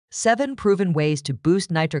7 proven ways to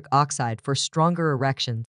boost nitric oxide for stronger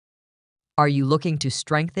erections. Are you looking to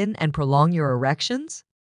strengthen and prolong your erections?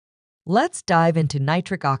 Let's dive into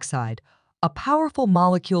nitric oxide, a powerful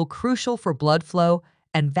molecule crucial for blood flow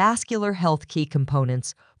and vascular health, key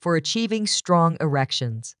components for achieving strong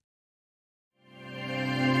erections.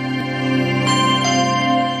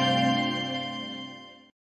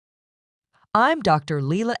 I'm Dr.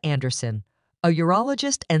 Leela Anderson, a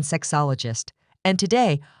urologist and sexologist, and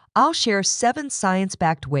today I'll share 7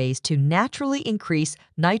 science-backed ways to naturally increase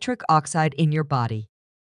nitric oxide in your body.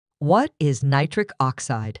 What is nitric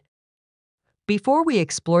oxide? Before we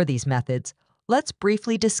explore these methods, let's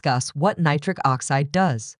briefly discuss what nitric oxide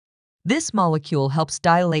does. This molecule helps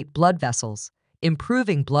dilate blood vessels,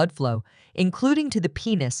 improving blood flow, including to the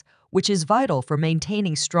penis, which is vital for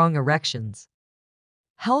maintaining strong erections.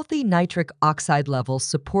 Healthy nitric oxide levels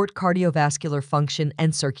support cardiovascular function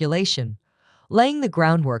and circulation, laying the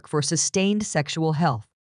groundwork for sustained sexual health.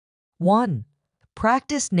 1.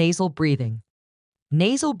 Practice nasal breathing.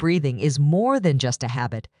 Nasal breathing is more than just a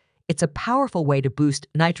habit. It's a powerful way to boost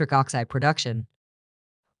nitric oxide production.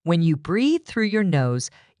 When you breathe through your nose,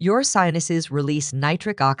 your sinuses release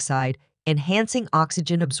nitric oxide, enhancing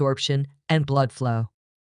oxygen absorption and blood flow.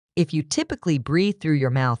 If you typically breathe through your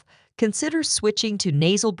mouth, consider switching to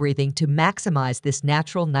nasal breathing to maximize this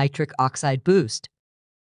natural nitric oxide boost.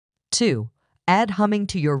 2. Add humming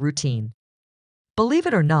to your routine. Believe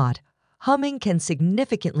it or not, humming can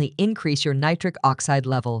significantly increase your nitric oxide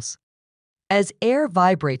levels. As air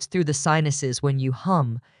vibrates through the sinuses when you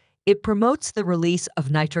hum, it promotes the release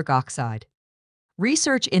of nitric oxide.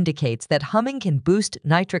 Research indicates that humming can boost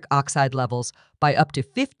nitric oxide levels by up to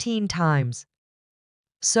 15 times.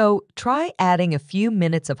 So, try adding a few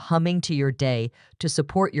minutes of humming to your day to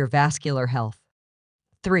support your vascular health.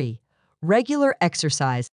 3. Regular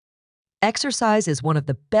exercise. Exercise is one of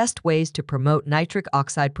the best ways to promote nitric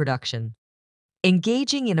oxide production.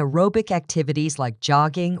 Engaging in aerobic activities like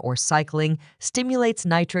jogging or cycling stimulates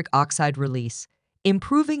nitric oxide release,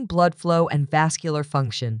 improving blood flow and vascular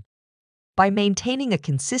function. By maintaining a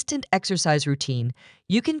consistent exercise routine,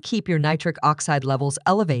 you can keep your nitric oxide levels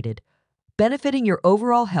elevated, benefiting your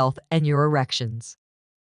overall health and your erections.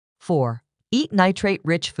 4. Eat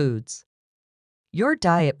nitrate-rich foods. Your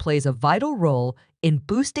diet plays a vital role in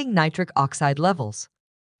boosting nitric oxide levels.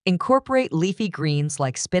 Incorporate leafy greens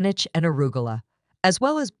like spinach and arugula, as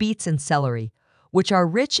well as beets and celery, which are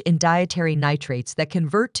rich in dietary nitrates that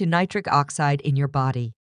convert to nitric oxide in your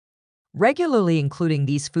body. Regularly including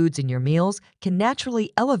these foods in your meals can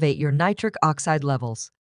naturally elevate your nitric oxide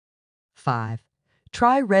levels. 5.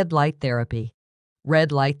 Try red light therapy.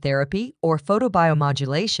 Red light therapy, or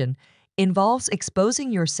photobiomodulation, involves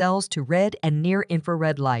exposing your cells to red and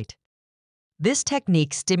near-infrared light. This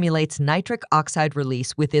technique stimulates nitric oxide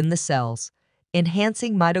release within the cells,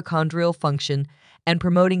 enhancing mitochondrial function and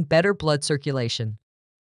promoting better blood circulation.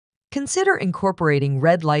 Consider incorporating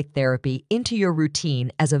red light therapy into your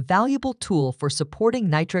routine as a valuable tool for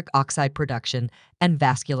supporting nitric oxide production and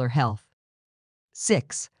vascular health.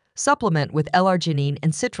 6. Supplement with L-arginine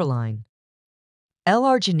and citrulline.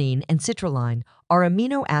 L-arginine and citrulline are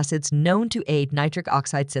amino acids known to aid nitric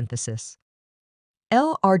oxide synthesis.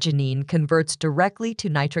 L-arginine converts directly to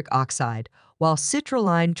nitric oxide, while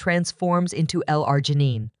citrulline transforms into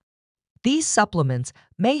L-arginine. These supplements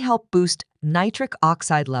may help boost nitric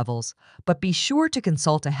oxide levels, but be sure to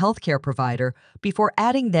consult a healthcare provider before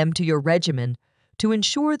adding them to your regimen to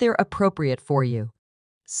ensure they're appropriate for you.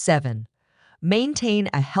 7. Maintain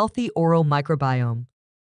a healthy oral microbiome.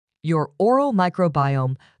 Your oral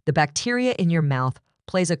microbiome, the bacteria in your mouth,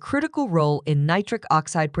 plays a critical role in nitric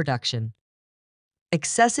oxide production.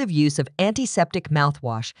 Excessive use of antiseptic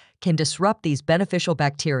mouthwash can disrupt these beneficial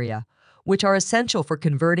bacteria, which are essential for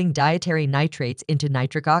converting dietary nitrates into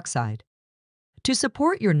nitric oxide. To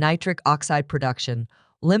support your nitric oxide production,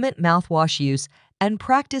 limit mouthwash use and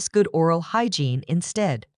practice good oral hygiene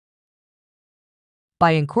instead.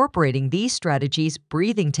 By incorporating these strategies,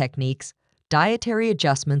 breathing techniques, dietary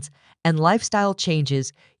adjustments, and lifestyle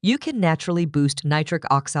changes, you can naturally boost nitric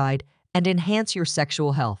oxide and enhance your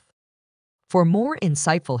sexual health. For more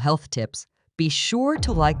insightful health tips, be sure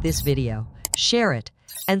to like this video, share it,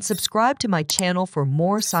 and subscribe to my channel for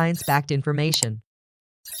more science-backed information.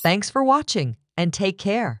 Thanks for watching, and take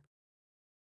care.